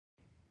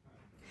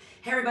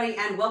Hey everybody,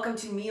 and welcome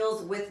to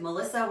Meals with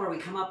Melissa, where we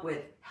come up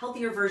with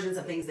healthier versions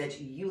of things that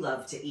you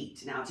love to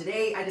eat. Now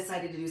today I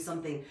decided to do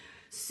something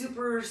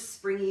super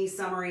springy,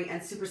 summery,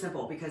 and super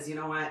simple because you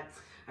know what?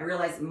 I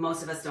realize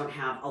most of us don't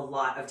have a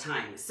lot of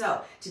time.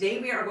 So today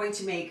we are going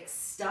to make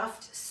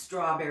stuffed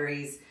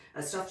strawberries,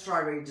 a stuffed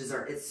strawberry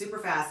dessert. It's super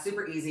fast,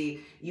 super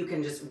easy. You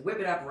can just whip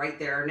it up right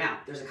there. Now,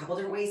 there's a couple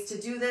different ways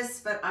to do this,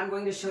 but I'm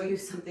going to show you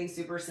something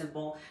super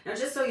simple. Now,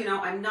 just so you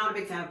know, I'm not a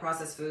big fan of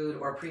processed food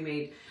or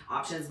pre-made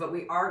options, but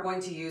we are going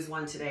to use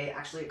one today,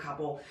 actually a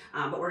couple,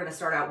 but we're gonna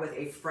start out with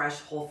a fresh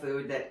whole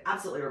food that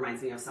absolutely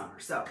reminds me of summer.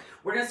 So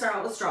we're gonna start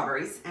out with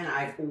strawberries, and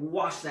I've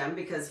washed them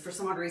because for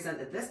some odd reason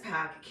this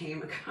pack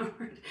came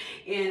covered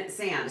in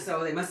sand.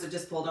 So they must have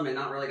just pulled them and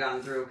not really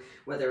gotten through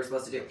what they were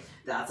supposed to do.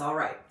 That's all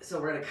right.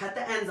 So we're gonna cut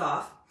the ends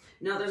off.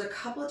 Now there's a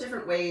couple of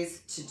different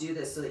ways to do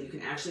this so that you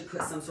can actually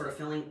put some sort of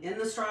filling in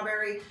the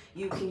strawberry.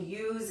 You can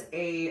use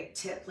a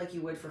tip like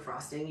you would for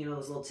frosting, you know,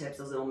 those little tips,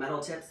 those little metal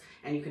tips,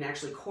 and you can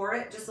actually core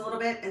it just a little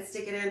bit and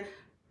stick it in,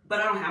 but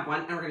I don't have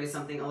one, and we're gonna do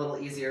something a little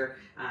easier,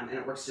 and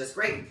it works just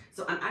great.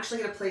 So I'm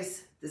actually gonna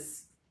place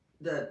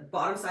the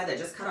bottom side that I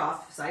just cut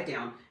off, side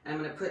down, and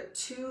I'm gonna put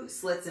 2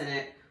 slits in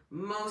it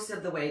most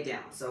of the way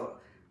down. So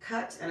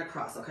cut and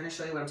across. I'll kind of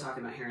show you what I'm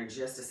talking about here in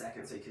just a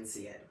second so you can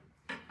see it.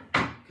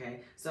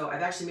 Okay, so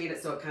I've actually made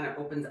it so it kind of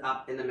opens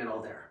up in the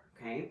middle there,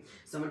 okay?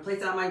 So I'm gonna place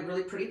it on my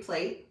really pretty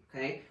plate,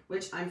 okay,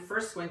 which I'm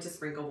first going to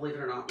sprinkle, believe it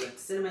or not, with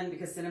cinnamon,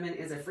 because cinnamon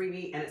is a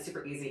freebie and it's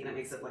super easy and it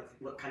makes it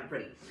look kind of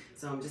pretty.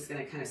 So I'm just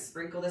gonna kind of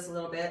sprinkle this a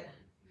little bit.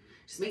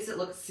 Just makes it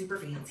look super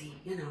fancy,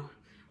 you know.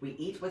 We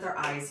eat with our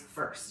eyes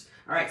first.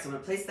 All right, so I'm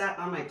gonna place that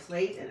on my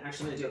plate, and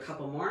actually I'm gonna do a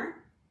couple more.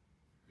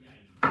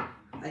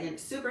 Again,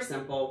 super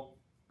simple.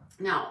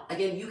 Now,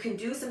 again, you can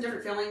do some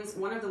different fillings.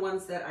 One of the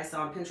ones that I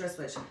saw on Pinterest,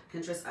 which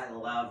Pinterest, I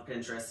love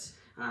Pinterest.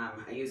 I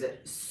use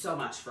it so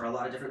much for a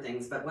lot of different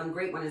things, but one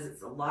great one is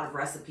it's a lot of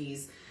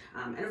recipes.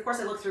 And of course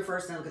I look through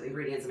first and I look at the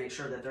ingredients and make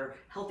sure that they're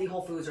healthy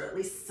whole foods, or at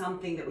least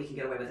something that we can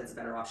get away with that's a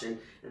better option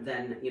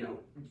than, you know,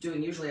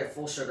 doing usually a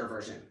full sugar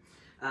version.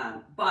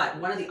 But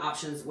one of the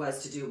options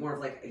was to do more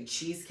of like a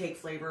cheesecake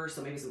flavor,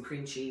 so maybe some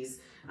cream cheese,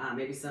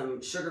 maybe some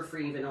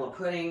sugar-free vanilla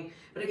pudding.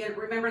 But again,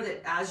 remember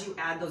that as you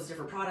add those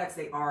different products,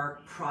 they are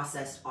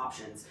processed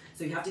options.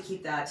 So you have to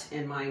keep that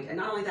in mind. And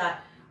not only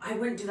that, I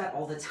wouldn't do that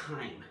all the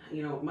time.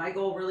 You know, my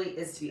goal really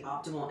is to be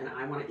optimal, and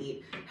I want to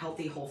eat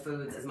healthy whole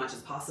foods as much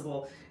as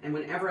possible. And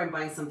whenever I'm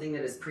buying something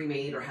that is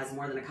pre-made or has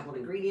more than a couple of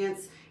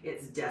ingredients,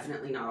 it's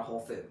definitely not a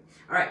whole food.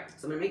 All right,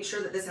 so I'm gonna make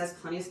sure that this has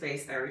plenty of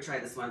space. I already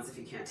tried this once, if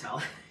you can't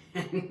tell,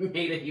 and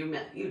made a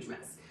huge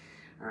mess.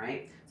 All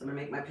right, so I'm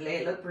gonna make my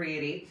plate look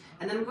pretty.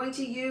 And then I'm going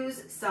to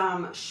use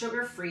some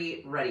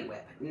sugar-free Ready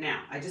Whip.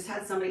 Now, I just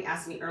had somebody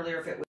ask me earlier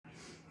if it was,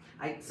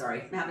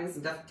 sorry, I'm having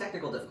some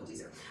technical difficulties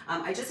here.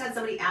 I just had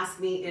somebody ask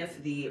me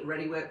if the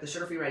Ready Whip, the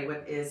sugar-free Ready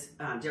Whip is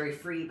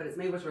dairy-free, but it's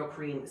made with real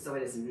cream, so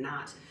it is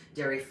not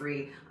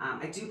dairy-free.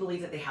 I do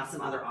believe that they have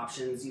some other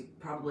options. You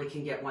probably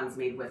can get ones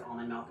made with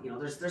almond milk. You know,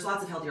 there's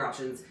lots of healthier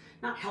options,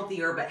 not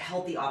healthier, but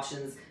healthy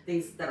options,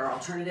 things that are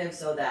alternative,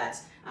 so that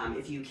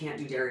if you can't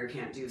do dairy or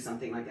can't do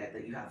something like that,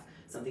 that you have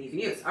something you can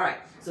use. All right,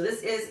 so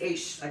this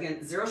is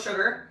again, 0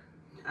 sugar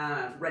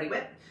Ready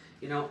Whip.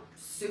 You know,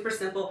 super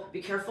simple.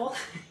 Be careful.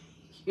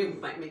 You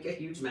might make a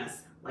huge mess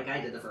like I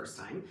did the first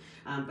time.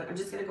 But I'm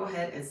just gonna go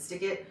ahead and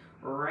stick it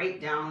right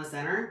down the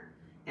center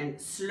and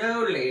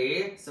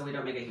slowly, so we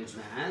don't make a huge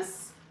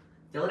mess,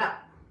 fill it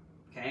up,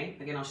 okay?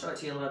 Again, I'll show it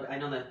to you a little bit. I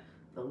know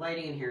the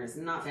lighting in here is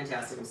not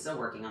fantastic. I'm still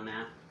working on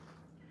that,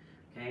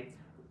 okay?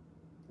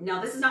 Now,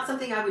 this is not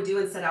something I would do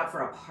and set out for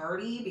a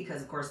party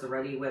because, of course, the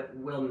Ready Whip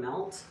will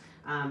melt.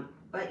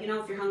 But, you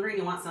know, if you're hungry and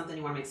you want something,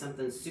 you want to make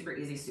something super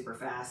easy, super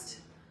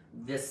fast,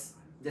 this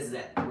is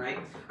it, right?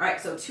 All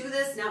right, so to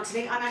this, now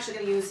today I'm actually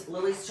gonna use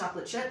Lilly's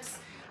chocolate chips,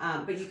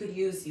 but you could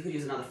use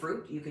another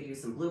fruit, you could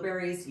use some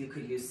blueberries, you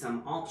could use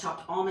some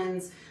chopped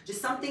almonds, just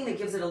something that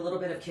gives it a little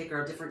bit of kick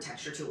or a different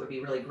texture to it would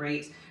be really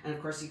great. And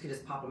of course you could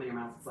just pop them in your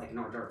mouth, it's like an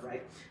hors d'oeuvre,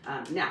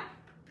 right? Now,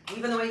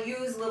 even though I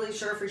use Lilly's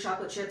sugar-free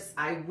chocolate chips,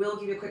 I will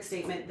give you a quick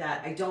statement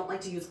that I don't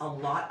like to use a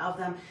lot of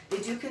them. They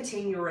do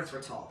contain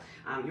erythritol.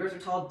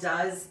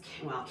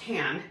 Erythritol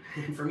can,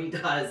 and for me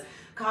does,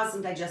 cause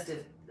some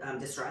digestive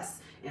distress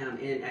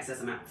in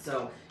excess amounts.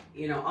 So,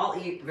 you know, I'll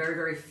eat very,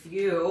 very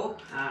few.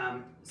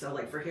 So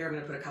like for here, I'm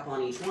gonna put a couple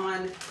on each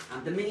one.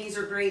 The minis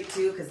are great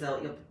too, because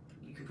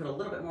you can put a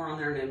little bit more on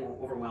there and it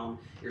won't overwhelm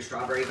your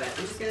strawberry, but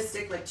I'm just gonna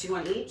stick like 2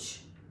 on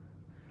each,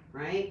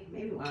 right?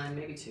 Maybe 1,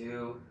 maybe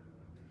 2.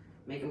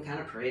 Make them kind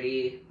of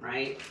pretty,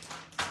 right?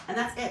 And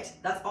that's it.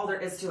 That's all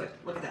there is to it.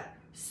 Look at that.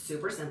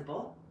 Super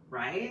simple,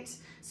 right?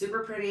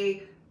 Super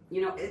pretty.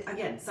 You know,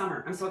 again,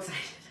 summer. I'm so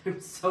excited. I'm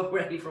so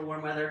ready for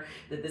warm weather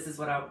that this is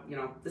what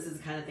this is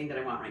the kind of thing that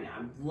I want right now.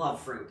 I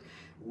love fruit.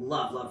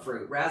 Love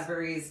fruit.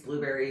 Raspberries,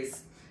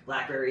 blueberries,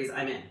 blackberries,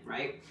 I'm in,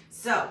 right?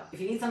 So if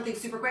you need something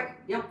super quick,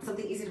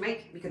 something easy to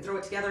make, we can throw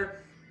it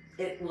together.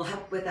 It will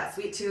help with that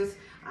sweet tooth.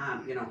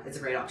 You know, it's a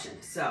great option.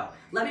 So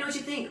let me know what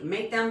you think.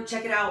 Make them,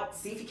 check it out.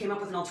 See if you came up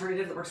with an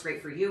alternative that works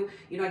great for you.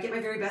 You know, I get my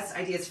very best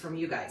ideas from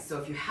you guys.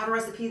 So if you have a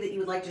recipe that you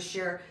would like to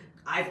share,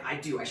 I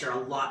do. I share a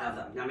lot of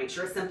them. Now make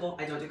sure it's simple.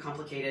 I don't do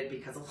complicated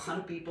because a lot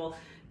of people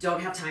don't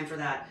have time for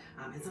that.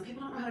 And some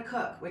people don't know how to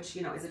cook, which,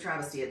 you know, is a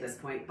travesty at this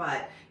point.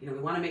 But, you know, we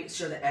want to make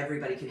sure that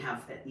everybody can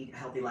eat a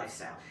healthy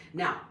lifestyle.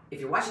 Now, if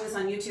you're watching this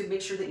on YouTube,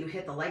 make sure that you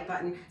hit the like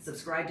button,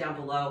 subscribe down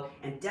below,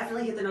 and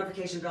definitely hit the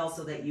notification bell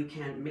so that you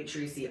can make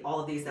sure you see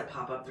all of these that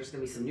pop up. There's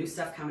going to be some new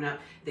stuff coming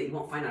up that you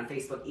won't find on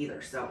Facebook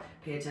either. So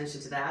pay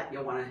attention to that.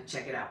 You'll want to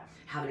check it out.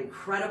 Have an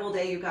incredible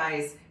day, you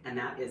guys. And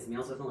that is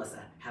Meals with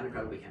Melissa. Have an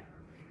incredible weekend.